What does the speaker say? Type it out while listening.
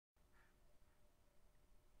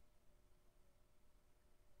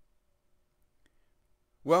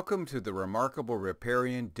Welcome to the Remarkable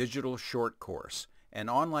Riparian Digital Short Course, an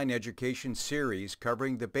online education series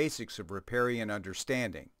covering the basics of riparian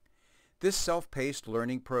understanding. This self-paced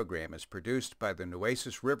learning program is produced by the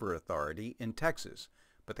Nueces River Authority in Texas,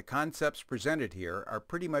 but the concepts presented here are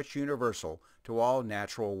pretty much universal to all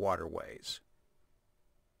natural waterways.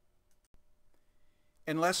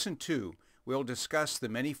 In Lesson 2, we'll discuss the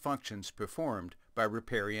many functions performed by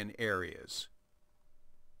riparian areas.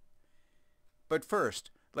 But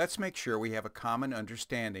first, let's make sure we have a common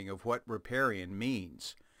understanding of what riparian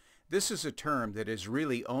means. This is a term that has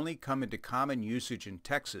really only come into common usage in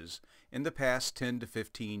Texas in the past 10 to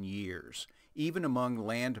 15 years, even among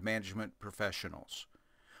land management professionals.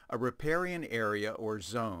 A riparian area or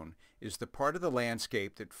zone is the part of the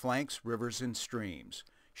landscape that flanks rivers and streams,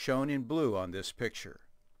 shown in blue on this picture.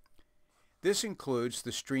 This includes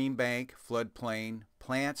the stream bank, floodplain,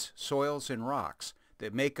 plants, soils, and rocks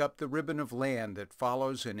that make up the ribbon of land that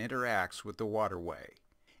follows and interacts with the waterway.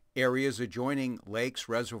 Areas adjoining lakes,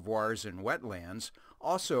 reservoirs, and wetlands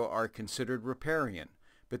also are considered riparian,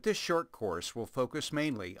 but this short course will focus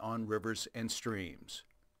mainly on rivers and streams.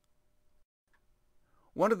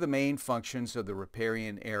 One of the main functions of the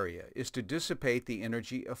riparian area is to dissipate the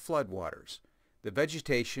energy of floodwaters. The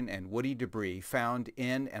vegetation and woody debris found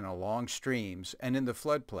in and along streams and in the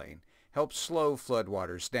floodplain help slow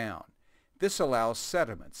floodwaters down. This allows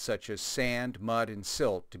sediments such as sand, mud, and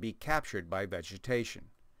silt to be captured by vegetation.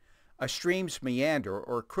 A stream's meander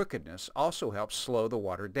or crookedness also helps slow the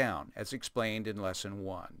water down, as explained in Lesson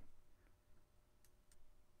 1.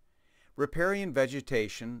 Riparian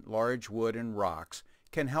vegetation, large wood, and rocks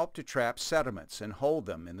can help to trap sediments and hold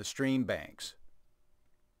them in the stream banks.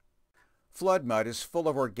 Flood mud is full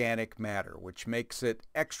of organic matter, which makes it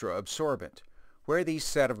extra absorbent. Where these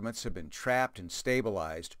sediments have been trapped and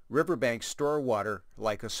stabilized, riverbanks store water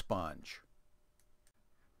like a sponge.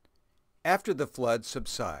 After the flood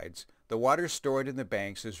subsides, the water stored in the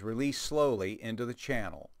banks is released slowly into the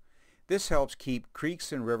channel. This helps keep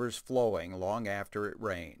creeks and rivers flowing long after it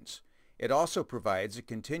rains. It also provides a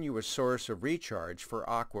continuous source of recharge for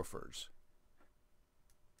aquifers.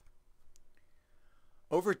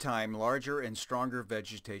 Over time, larger and stronger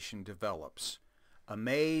vegetation develops. A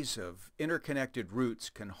maze of interconnected roots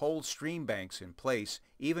can hold stream banks in place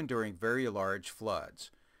even during very large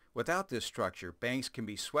floods. Without this structure, banks can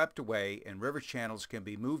be swept away and river channels can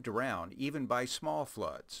be moved around even by small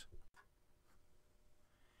floods.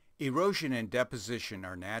 Erosion and deposition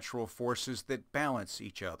are natural forces that balance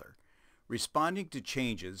each other. Responding to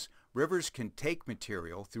changes, rivers can take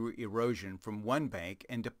material through erosion from one bank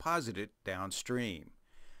and deposit it downstream.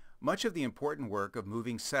 Much of the important work of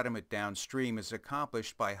moving sediment downstream is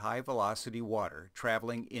accomplished by high-velocity water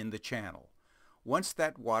traveling in the channel. Once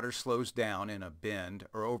that water slows down in a bend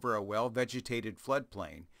or over a well-vegetated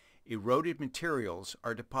floodplain, eroded materials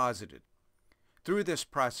are deposited. Through this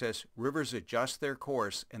process, rivers adjust their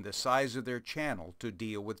course and the size of their channel to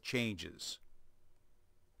deal with changes.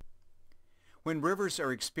 When rivers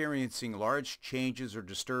are experiencing large changes or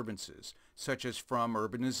disturbances, such as from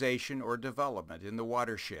urbanization or development in the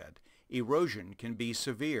watershed, erosion can be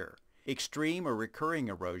severe. Extreme or recurring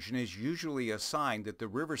erosion is usually a sign that the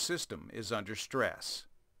river system is under stress.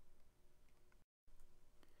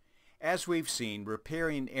 As we've seen,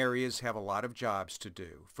 riparian areas have a lot of jobs to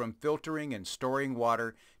do, from filtering and storing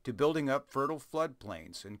water to building up fertile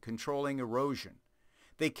floodplains and controlling erosion.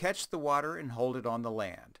 They catch the water and hold it on the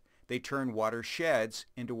land. They turn watersheds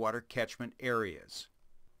into water catchment areas.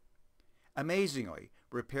 Amazingly,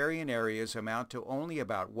 riparian areas amount to only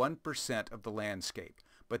about 1% of the landscape,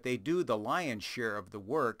 but they do the lion's share of the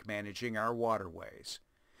work managing our waterways.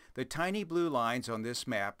 The tiny blue lines on this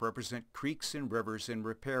map represent creeks and rivers in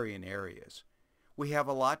riparian areas. We have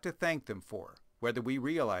a lot to thank them for, whether we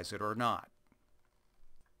realize it or not.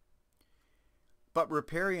 But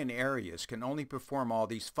riparian areas can only perform all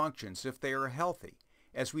these functions if they are healthy.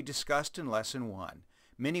 As we discussed in Lesson 1,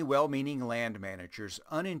 many well-meaning land managers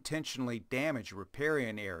unintentionally damage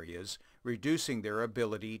riparian areas, reducing their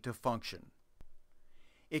ability to function.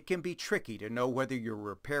 It can be tricky to know whether your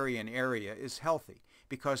riparian area is healthy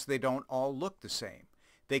because they don't all look the same.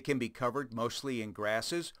 They can be covered mostly in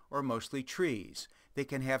grasses or mostly trees. They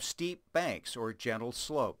can have steep banks or gentle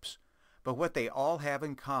slopes. But what they all have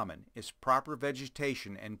in common is proper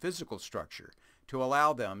vegetation and physical structure to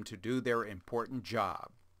allow them to do their important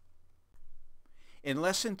job. In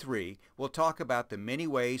Lesson 3, we'll talk about the many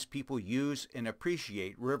ways people use and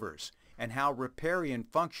appreciate rivers and how riparian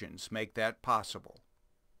functions make that possible.